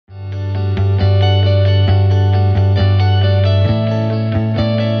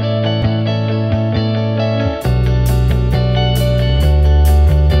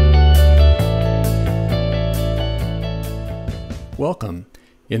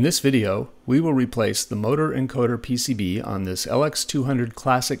In this video, we will replace the motor encoder PCB on this LX200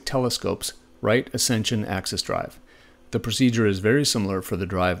 Classic Telescope's right ascension axis drive. The procedure is very similar for the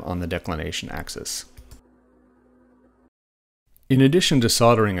drive on the declination axis. In addition to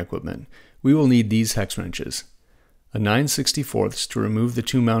soldering equipment, we will need these hex wrenches: a 9/64 to remove the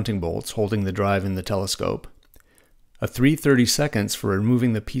two mounting bolts holding the drive in the telescope, a 3/32 for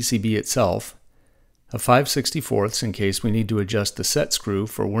removing the PCB itself, a 5/64 in case we need to adjust the set screw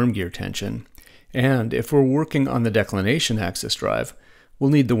for worm gear tension, and if we're working on the declination axis drive, we'll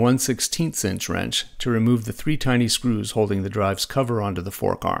need the 1/16 inch wrench to remove the three tiny screws holding the drive's cover onto the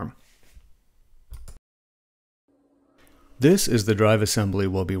fork arm. This is the drive assembly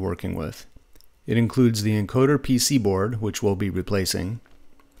we'll be working with. It includes the encoder PC board, which we'll be replacing,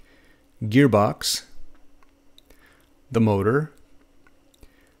 gearbox, the motor,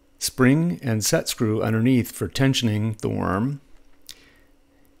 spring and set screw underneath for tensioning the worm,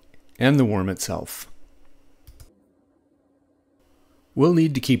 and the worm itself. We'll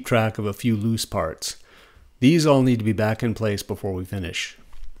need to keep track of a few loose parts. These all need to be back in place before we finish.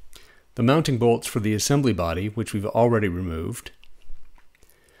 The mounting bolts for the assembly body, which we've already removed,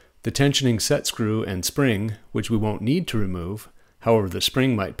 the tensioning set screw and spring, which we won't need to remove, however the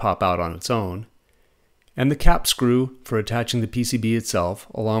spring might pop out on its own, and the cap screw for attaching the PCB itself,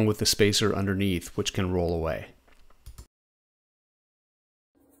 along with the spacer underneath, which can roll away.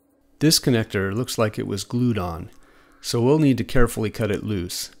 This connector looks like it was glued on, so we'll need to carefully cut it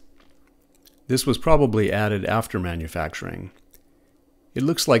loose. This was probably added after manufacturing. It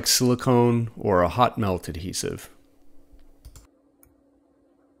looks like silicone or a hot melt adhesive.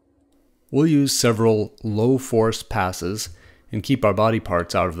 We'll use several low-force passes and keep our body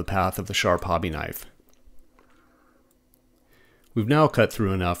parts out of the path of the sharp hobby knife. We've now cut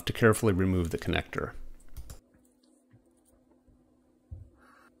through enough to carefully remove the connector.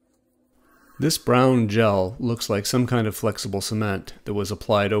 This brown gel looks like some kind of flexible cement that was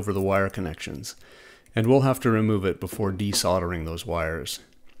applied over the wire connections, and we'll have to remove it before desoldering those wires.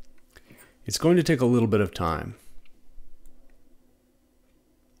 It's going to take a little bit of time.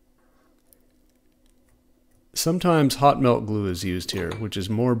 Sometimes hot melt glue is used here, which is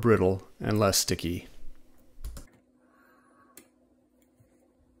more brittle and less sticky.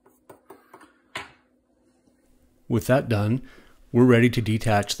 With that done, we're ready to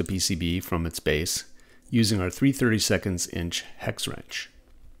detach the PCB from its base using our 3/32 inch hex wrench.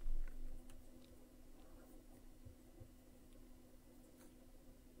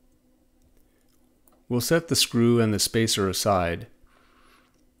 We'll set the screw and the spacer aside.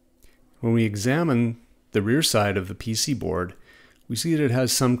 When we examine the rear side of the PC board, we see that it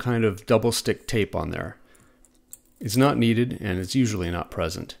has some kind of double stick tape on there. It's not needed and it's usually not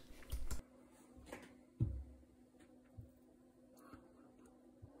present.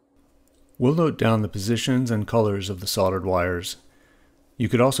 We'll note down the positions and colors of the soldered wires. You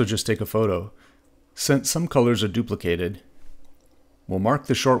could also just take a photo. Since some colors are duplicated, we'll mark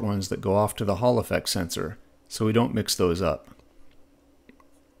the short ones that go off to the Hall effect sensor so we don't mix those up.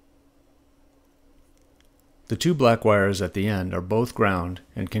 The two black wires at the end are both ground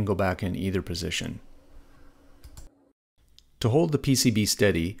and can go back in either position. To hold the PCB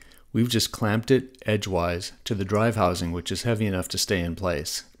steady, we've just clamped it edgewise to the drive housing, which is heavy enough to stay in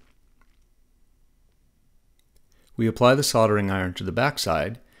place. We apply the soldering iron to the back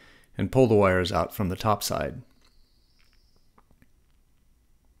side and pull the wires out from the top side.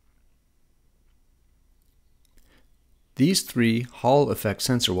 These three Hall effect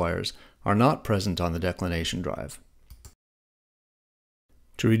sensor wires are not present on the declination drive.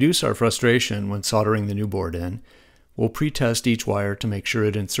 To reduce our frustration when soldering the new board in, we'll pre-test each wire to make sure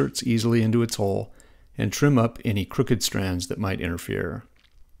it inserts easily into its hole and trim up any crooked strands that might interfere.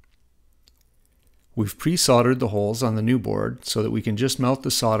 We've pre-soldered the holes on the new board so that we can just melt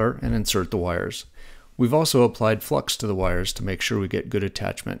the solder and insert the wires. We've also applied flux to the wires to make sure we get good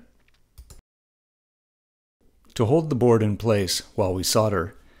attachment. To hold the board in place while we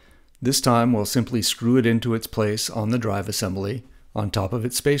solder, this time we'll simply screw it into its place on the drive assembly on top of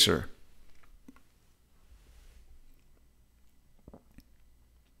its spacer.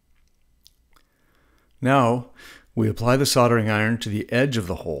 Now, we apply the soldering iron to the edge of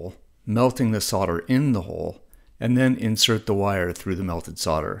the hole, melting the solder in the hole, and then insert the wire through the melted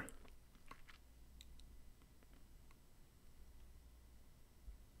solder.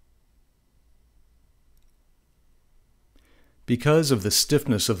 Because of the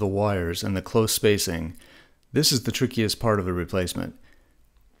stiffness of the wires and the close spacing, this is the trickiest part of the replacement.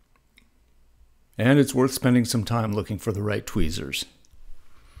 And it's worth spending some time looking for the right tweezers.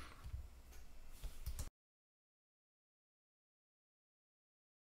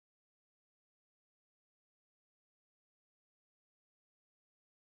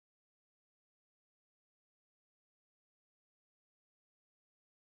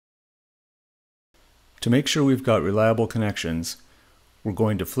 To make sure we've got reliable connections, we're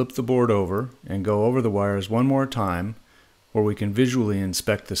going to flip the board over and go over the wires one more time, where we can visually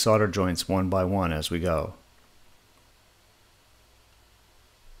inspect the solder joints one by one as we go.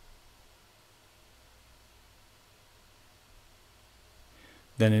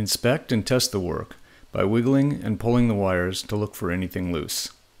 Then inspect and test the work by wiggling and pulling the wires to look for anything loose.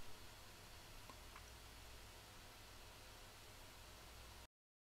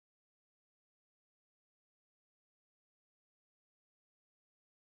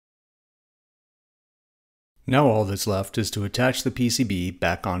 Now all that's left is to attach the PCB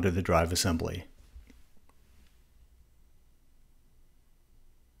back onto the drive assembly.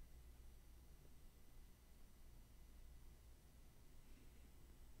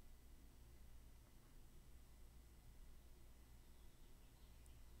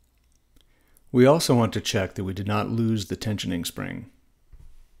 We also want to check that we did not lose the tensioning spring.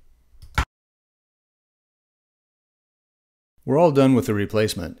 We're all done with the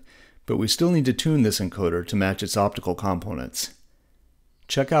replacement, but we still need to tune this encoder to match its optical components.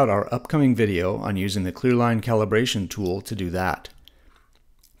 Check out our upcoming video on using the Clearline calibration tool to do that.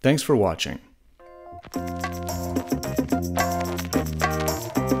 Thanks for watching.